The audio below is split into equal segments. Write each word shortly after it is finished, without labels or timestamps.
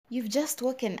You've just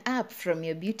woken up from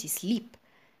your beauty sleep.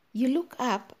 You look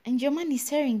up and your man is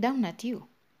staring down at you.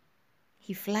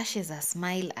 He flashes a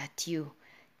smile at you.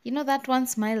 You know that one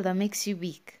smile that makes you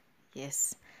weak?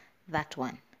 Yes, that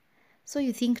one. So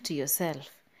you think to yourself,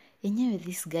 enyewe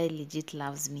this guy legit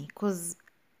loves me because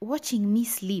watching me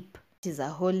sleep is a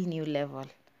whole new level.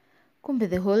 Kumbe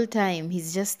the whole time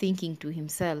he's just thinking to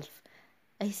himself,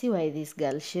 I see why this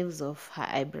girl shaves off her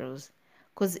eyebrows.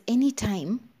 Because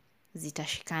anytime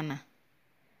zitashikana.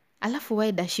 Alafu,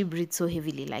 why does she breathe so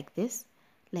heavily like this?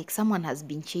 Like someone has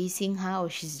been chasing her or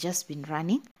she's just been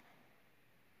running?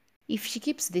 If she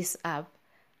keeps this up,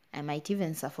 I might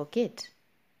even suffocate.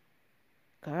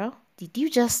 Girl, did you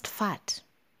just fart?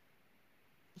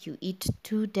 You eat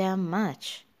too damn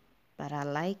much, but I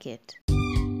like it.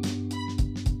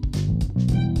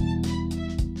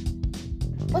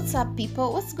 What's up,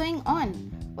 people? What's going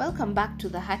on? Welcome back to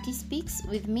the Hattie Speaks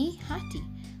with me, Hattie.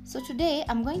 So today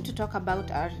I'm going to talk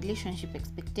about our relationship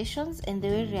expectations and the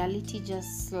way reality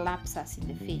just slaps us in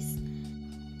the face.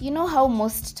 You know how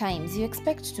most times you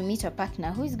expect to meet a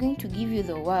partner who is going to give you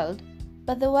the world,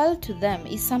 but the world to them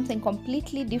is something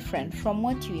completely different from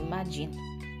what you imagine.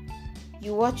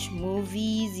 You watch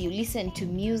movies, you listen to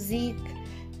music,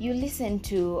 you listen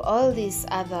to all this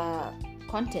other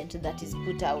content that is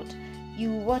put out.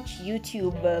 You watch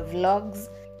YouTube vlogs,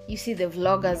 you see the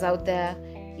vloggers out there,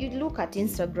 you look at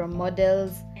Instagram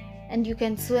models, and you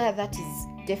can swear that is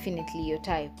definitely your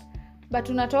type. But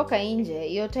unatoka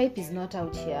nje, your type is not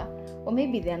out here, or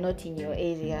maybe they're not in your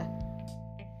area.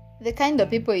 The kind of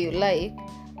people you like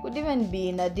could even be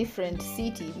in a different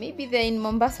city. Maybe they're in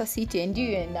Mombasa city and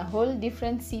you're in a whole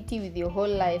different city with your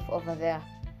whole life over there.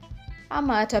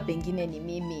 Ama hata pengine ni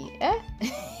mimi,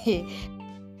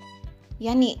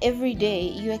 Yani every day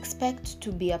you expect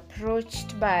to be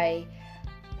approached by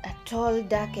a tall,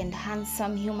 dark and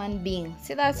handsome human being.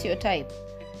 See, that's your type.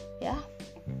 Yeah?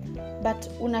 But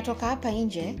unatoka hapa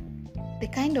nje, the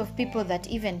kind of people that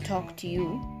even talk to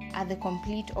you are the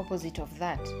complete opposite of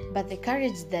that. But the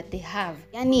courage that they have,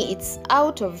 yani it's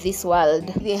out of this world.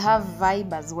 They have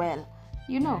vibe as well,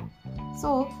 you know.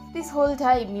 So this whole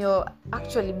time you're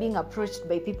actually being approached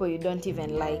by people you don't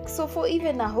even like. So for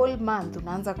even a whole month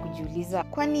unaanza kujiuliza,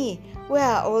 kwani where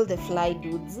are all the fly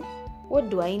dudes? What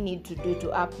do I need to do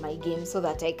to up my game so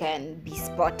that I can be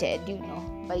spotted,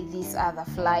 by these other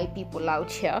fly people out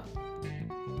here?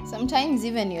 Sometimes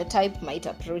even your type might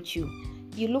approach you.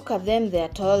 You look at them, they're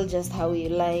tall just how you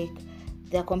like.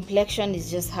 Their complexion is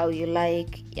just how you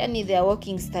like. Yani their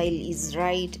walking style is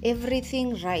right.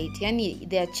 Everything right. Yani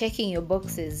they're checking your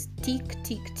boxes. Tick,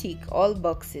 tick, tick. All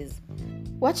boxes.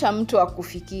 Wacha mtu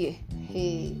akufikie.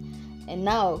 Hey. And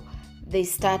now they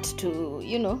start to,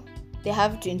 they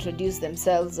have to introduce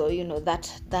themselves or,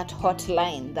 that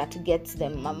hotline that gets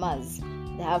them mamas.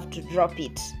 They have to drop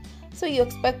it. So you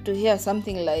expect to hear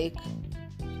something like,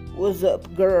 what's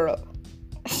up, girl?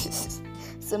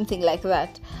 Something like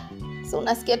that. So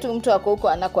unasikia tu mtu ako huko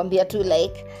anakuambia tu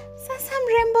like, sasa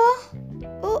mrembo,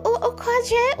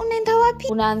 ukoje, unaenda wapi?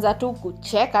 Unaanza tu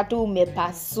kucheka tu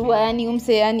umepasua,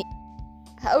 yani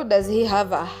how does he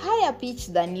have a higher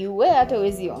pitch than you? Where hata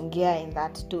huwezi ongea in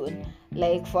that tone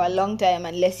like for a long time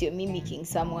unless you're mimicking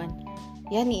someone.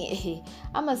 Yani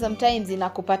ama sometimes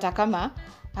inakupata kama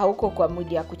hauko kwa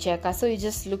mood ya kucheka, so you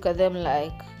just look at them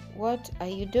like, what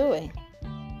are you doing?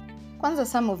 Kwanza,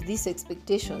 some of these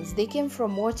expectations, they came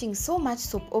from watching so much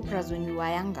soap operas when you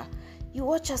were younger. You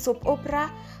watch a soap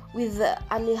opera with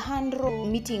Alejandro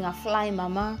meeting a fly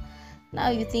mama.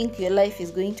 Now you think your life is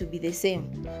going to be the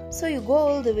same. So you go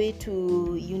all the way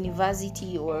to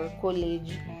university or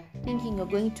college thinking you're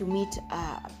going to meet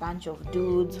a bunch of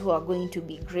dudes who are going to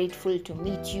be grateful to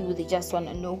meet you. They just want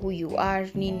to know who you are,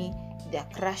 nini. They're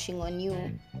crushing on you.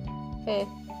 Hey,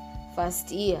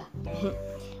 first year.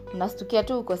 Unastukia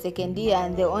tu uko second year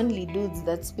and the only dudes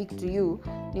that speak to you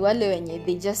ni wale wenye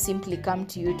they just simply come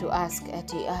to you to ask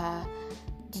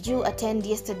did you attend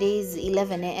yesterday's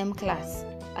 11 a.m. class?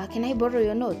 Can I borrow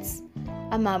your notes?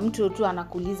 Ama mtu tu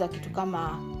anakuuliza kitu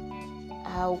kama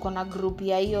uko na group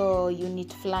ya hiyo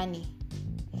unit flani.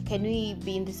 Can we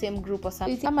be in the same group or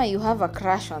something? Ama you have a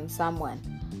crush on someone.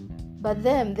 But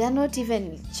them, they're not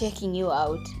even checking you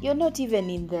out. You're not even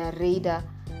in their radar.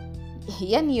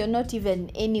 Yani you're not even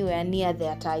anywhere near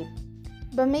their type.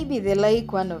 But maybe they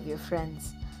like one of your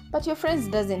friends. But your friends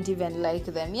doesn't even like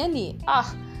them. Yani,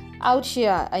 out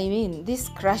here, these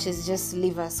crushes just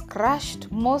leave us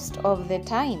crushed most of the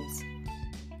times.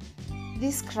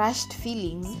 These crushed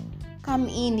feelings come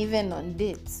in even on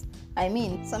dates.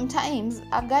 Sometimes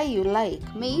a guy you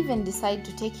like may even decide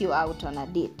to take you out on a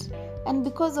date. And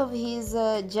because of his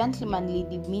gentlemanly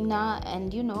demeanor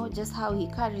and just how he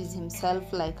carries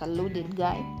himself like a loaded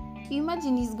guy, you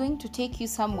imagine he's going to take you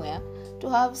somewhere to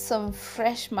have some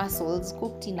fresh mussels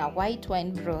cooked in a white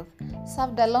wine broth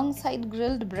served alongside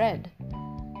grilled bread.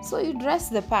 So you dress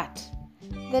the part.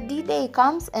 The D-Day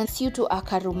comes and asks you to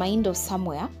Akarumaindo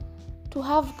somewhere to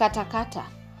have katakata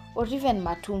or even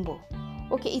matumbo.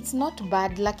 Okay, it's not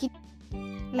bad,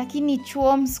 lakini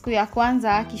chuom siku ya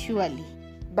kwanza akishuali.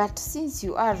 But since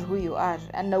you are who you are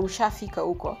and na ushafika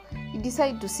huko, you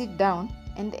decide to sit down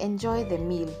and enjoy the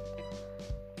meal.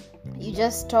 You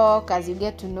just talk as you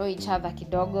get to know each other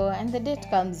kidogo, and the date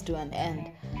comes to an end.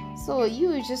 So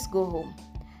you just go home.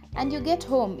 And you get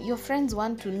home, your friends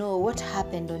want to know what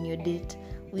happened on your date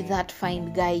with that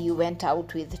fine guy you went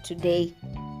out with today.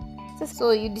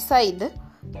 So you decide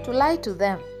to lie to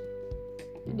them.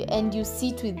 And you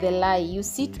sit with the lie. You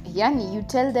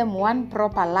tell them one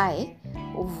proper lie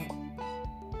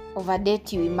of a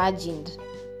date you imagined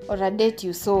or a date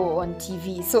you saw on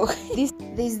TV. So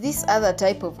there's this other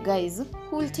type of guys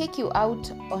who will take you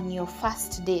out on your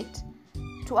first date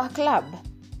to a club.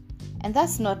 And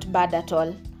that's not bad at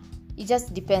all. It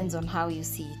just depends on how you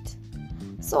see it.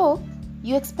 So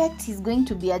you expect he's going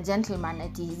to be a gentleman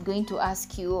and he's going to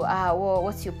ask you,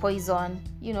 what's your poison,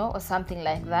 or something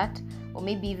like that. Or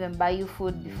maybe even buy you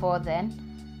food before then.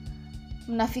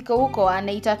 Mnafika huko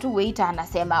anaita tu waiter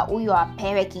anasema huyo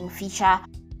apewe kingfisher.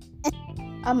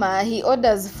 Ama he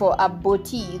orders for a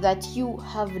boti that you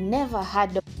have never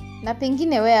heard of. Na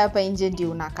pengine wewe hapa nje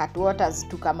ndio unakat waters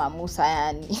tu kama Musa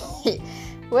yani.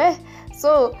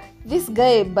 So this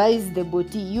guy buys the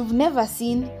boti you've never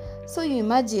seen. So you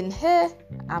imagine, hey,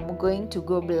 I'm going to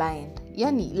go blind.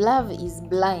 Yani love is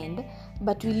blind,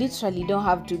 but we literally don't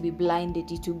have to be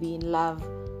blinded to be in love.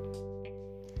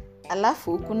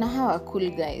 Alafu kuna hawa cool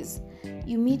guys.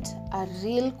 You meet a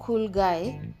real cool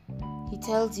guy. He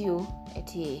tells you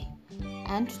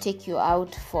and to take you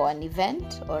out for an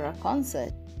event or a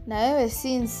concert. Na wewe,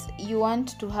 since you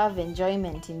want to have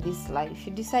enjoyment in this life,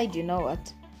 you decide, you know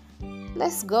what?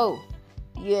 Let's go.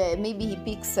 Yeah, maybe he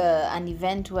picks an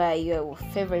event where your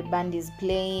favorite band is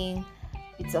playing.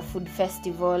 It's a food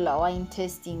festival, a wine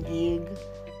tasting gig,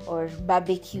 or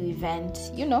barbecue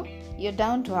event. You're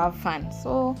down to have fun.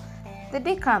 So the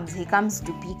day comes, he comes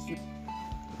to pick you.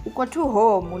 Uko tu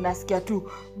home, unasikia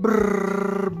tu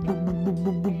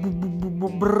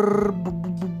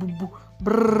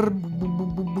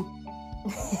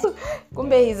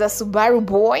kumbe he's a Subaru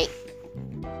boy.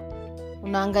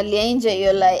 Unaangalia nje,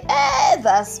 you're like,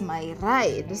 that's my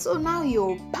ride. So now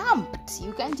you're pumped.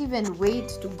 You can't even wait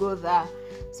to go there.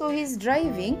 So he's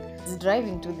driving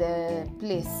to the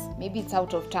place. Maybe it's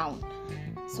out of town.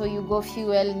 So you go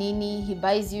fuel nini, he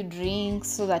buys you drinks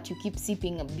so that you keep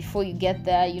sipping before you get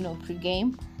there,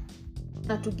 pre-game.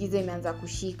 Na tugize imeanza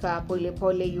kushika pole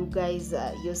pole, you guys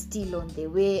you're still on the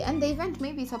way, and the event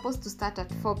maybe is supposed to start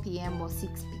at 4 p.m. or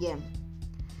 6 p.m.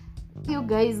 You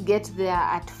guys get there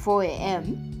at 4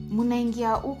 a.m.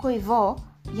 Munaingia huko hivyo,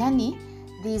 yani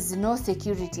there's no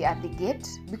security at the gate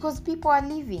because people are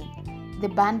leaving. The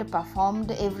band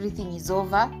performed, everything is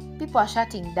over, people are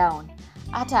shutting down.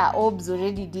 Ata Obs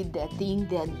already did their thing,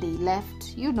 they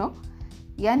left,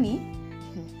 Yani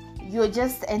you're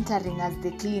just entering as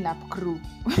the cleanup crew.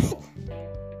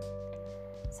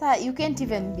 So you can't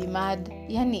even be mad.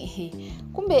 Yani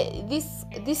kumbe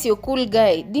this your cool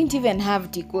guy didn't even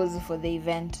have tickets for the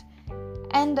event.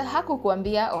 And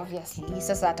hakukuambia, obviously.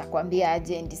 Sasa atakwambia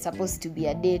aje, and it's supposed to be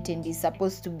a date and it's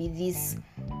supposed to be this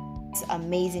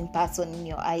amazing person in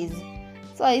your eyes.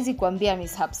 So hizi kuambia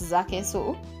mishaps zake.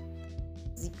 So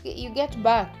you get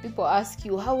back, people ask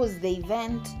you, how was the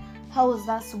event? How was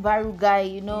that Subaru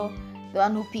guy, the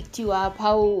one who picked you up?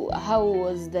 How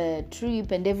was the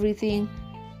trip and everything?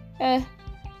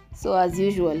 So as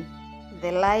usual,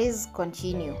 the lies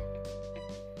continue.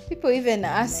 People even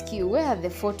ask you, where are the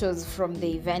photos from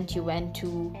the event you went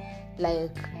to?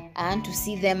 Like, I want to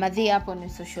see them. Are they up on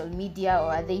social media,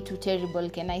 or are they too terrible?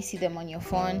 Can I see them on your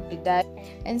phone? Like that.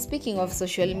 And speaking of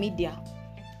social media,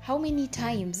 how many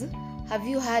times have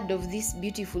you heard of these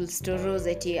beautiful stories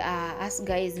that us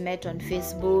guys met on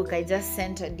Facebook? I just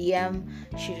sent a DM,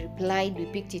 she replied, we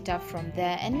picked it up from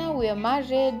there, and now we are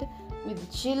married with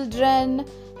children,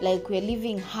 like we're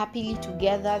living happily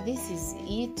together. This is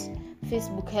it.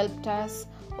 Facebook helped us,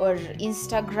 or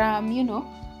Instagram,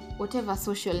 whatever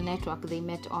social network they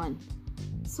met on.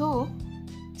 So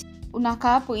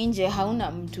unakaa hapo nje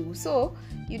hauna mtu, so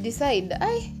you decide,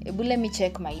 let me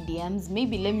check my DMs,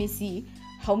 maybe let me see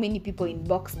how many people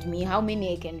inboxed me, how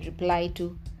many I can reply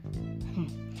to.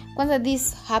 Kwanza,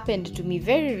 this happened to me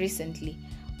very recently.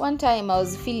 One time I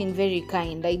was feeling very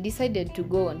kind. I decided to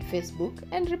go on Facebook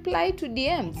and reply to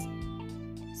DMs.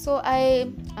 So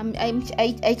I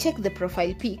check the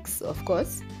profile pics, of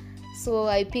course. So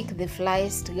I pick the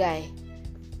flyest guy.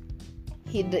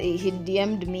 He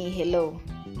DM'd me hello.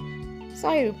 So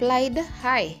I replied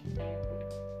hi.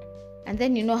 And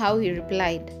then you know how he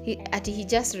replied? He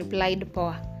just replied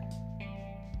poa.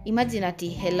 Imagine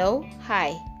hello,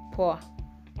 hi, poa.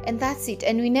 And that's it.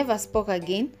 And we never spoke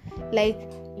again. Like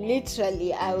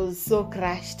literally I was so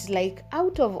crushed. Like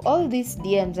out of all these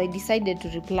DMs, I decided to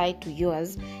reply to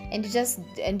yours and you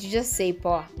just say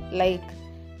poa. Like,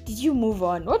 did you move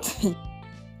on? What?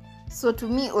 So to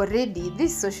me already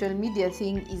this social media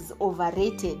thing is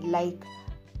overrated, like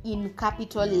in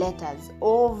capital letters.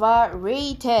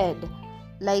 Overrated.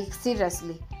 Like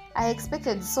seriously. I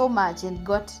expected so much and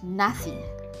got nothing.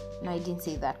 No, I didn't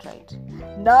say that right.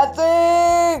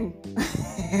 Nothing!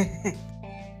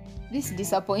 These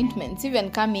disappointments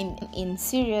even come in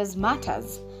serious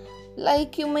matters.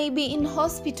 Like you may be in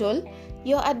hospital,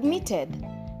 you're admitted.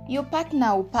 Your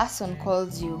partner or person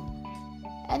calls you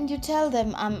and you tell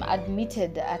them, I'm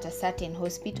admitted at a certain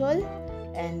hospital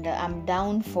and I'm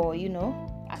down for,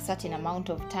 a certain amount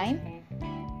of time.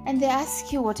 And they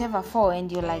ask you whatever for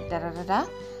and you're like da.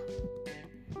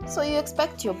 So you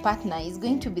expect your partner is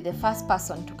going to be the first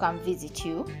person to come visit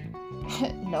you.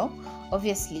 No,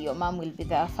 obviously your mom will be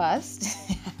there first.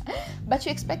 But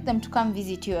you expect them to come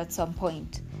visit you at some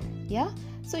point. Yeah?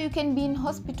 So you can be in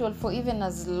hospital for even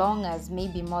as long as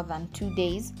maybe more than 2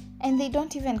 days and they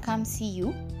don't even come see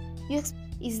you.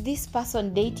 Is this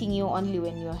person dating you only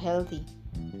when you're healthy?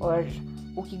 Or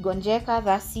ukigonjeka,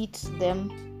 that's it,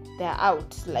 they're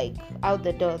out, like out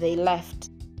the door, they left.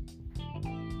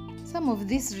 Some of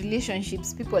these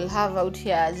relationships people have out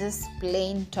here are just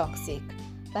plain toxic.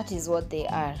 That is what they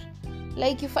are.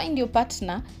 Like you find your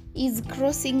partner is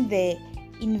crossing the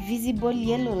invisible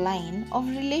yellow line of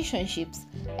relationships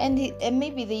and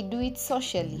maybe they do it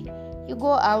socially. You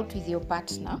go out with your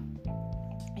partner,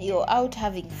 you're out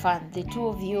having fun, the two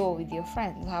of you or with your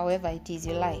friends, however it is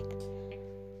you like.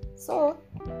 So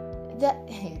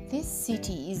this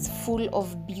city is full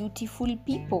of beautiful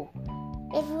people.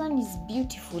 Everyone is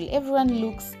beautiful, everyone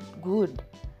looks good.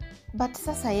 But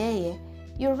sasa yeye,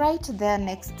 you're right there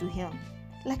next to him,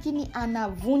 lakini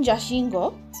anavunja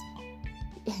shingo.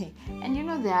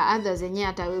 And there are others enye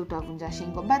hata wewe utavunja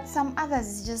shingo, but some others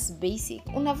is just basic.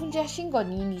 Unavunja shingo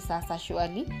nini sasa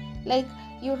surely? Like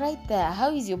you're right there.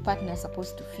 How is your partner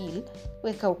supposed to feel?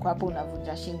 Weka uko hapo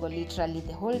unavunja shingo literally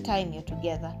the whole time you're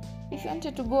together. If you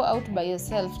wanted to go out by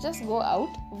yourself, just go out,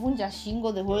 vunja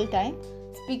shingo the whole time,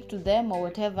 speak to them or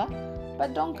whatever,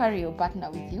 but don't carry your partner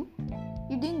with you.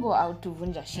 You didn't go out to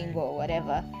vunja shingo or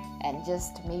whatever and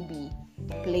just maybe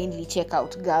plainly check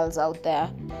out girls out there.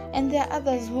 And there are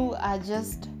others who are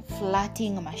just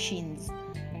flirting machines.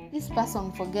 This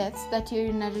person forgets that you're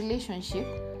in a relationship.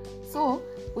 So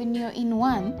when you're in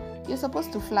one, you're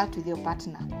supposed to flirt with your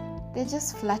partner. They're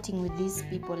just flirting with these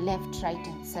people left, right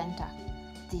and center.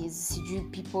 These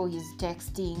people he's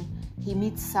texting. He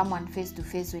meets someone face to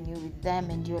face when you're with them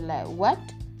and you're like, what?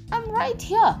 I'm right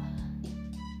here.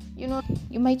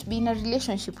 You might be in a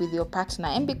relationship with your partner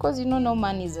and because no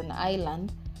man is an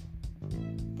island,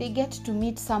 they get to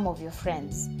meet some of your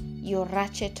friends, your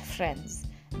ratchet friends,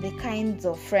 the kinds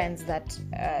of friends that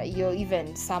you're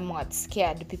even somewhat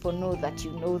scared people know that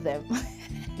you know them.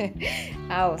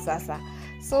 Ao sasa.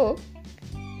 So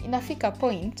inafika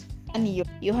point and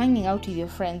you're hanging out with your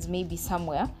friends maybe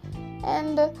somewhere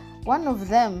and one of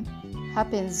them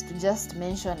happens to just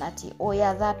mention oh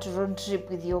yeah, that road trip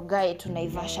with your guy to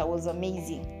Naivasha was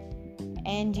amazing.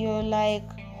 And you're like,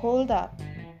 hold up,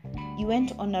 you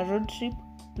went on a road trip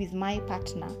with my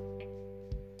partner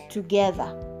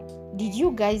together. Did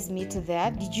you guys meet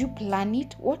there? Did you plan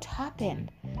it? What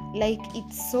happened? Like,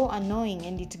 it's so annoying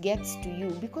and it gets to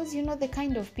you because you know the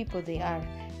kind of people they are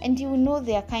and you know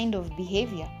their kind of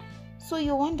behavior. So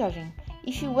you're wondering,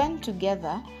 if you went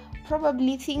together,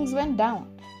 probably things went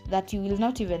down that you will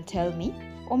not even tell me,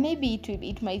 or maybe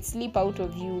it might slip out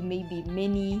of you maybe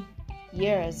many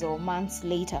years or months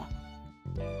later.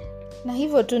 Na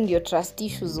hivyo tu ndio trust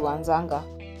issues wanzanga.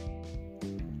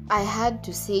 I had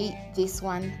to say this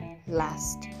one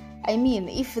last. I mean,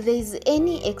 if there's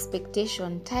any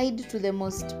expectation tied to the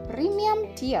most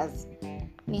premium tiers,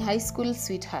 ni high school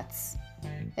sweethearts.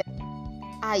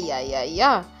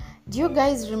 Do you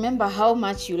guys remember how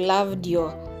much you loved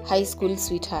your high school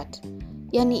sweetheart?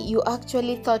 Yani, you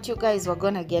actually thought you guys were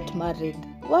gonna get married.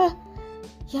 What?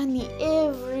 Yani,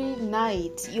 every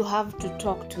night you have to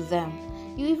talk to them.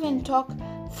 You even talk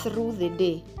through the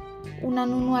day.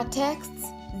 Unanunua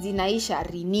texts zinaisha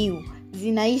renew,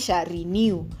 zinaisha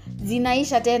renew,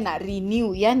 zinaisha tena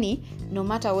renew. Yani no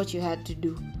matter what you had to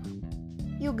do,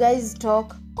 you guys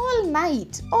talk all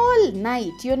night.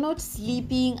 You're not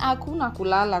sleeping, hakuna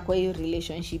kulala kwa hiyo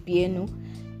relationship yenu.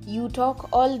 You talk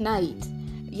all night.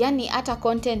 Yani hata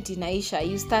content inaisha,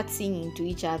 you start singing to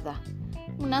each other.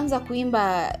 Mnaanza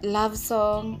kuimba love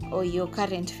song or your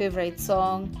current favorite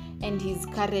song and his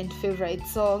current favorite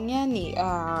song. Yani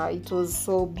it was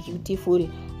so beautiful.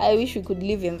 I wish we could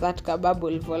live in that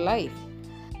bubble for life.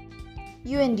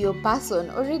 You and your person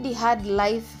already had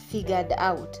life figured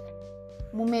out.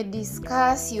 Mume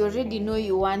discuss, you already know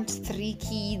you want 3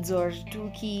 kids or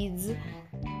 2 kids.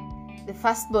 The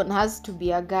firstborn has to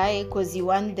be a guy because you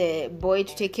want the boy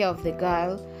to take care of the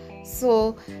girl.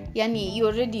 So, yani, you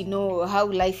already know how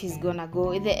life is gonna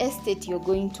go. The estate you're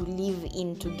going to live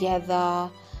in together,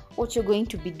 what you're going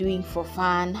to be doing for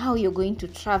fun, how you're going to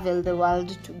travel the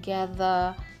world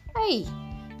together. Hey,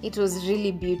 it was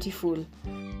really beautiful.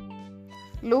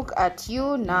 Look at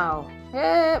you now.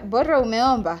 Bora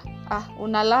umeomba.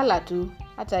 Unalala tu.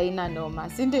 Hata ina noma,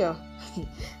 si ndio?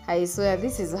 I swear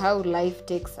this is how life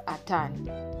takes a turn.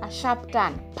 A sharp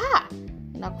turn.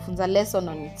 Inakufunza lesson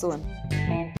on its own.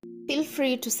 Feel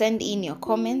free to send in your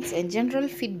comments and general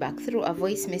feedback through a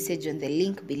voice message on the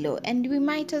link below, and we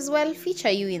might as well feature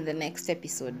you in the next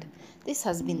episode. This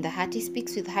has been the Hattie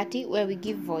Speaks with Hattie, where we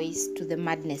give voice to the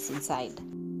madness inside.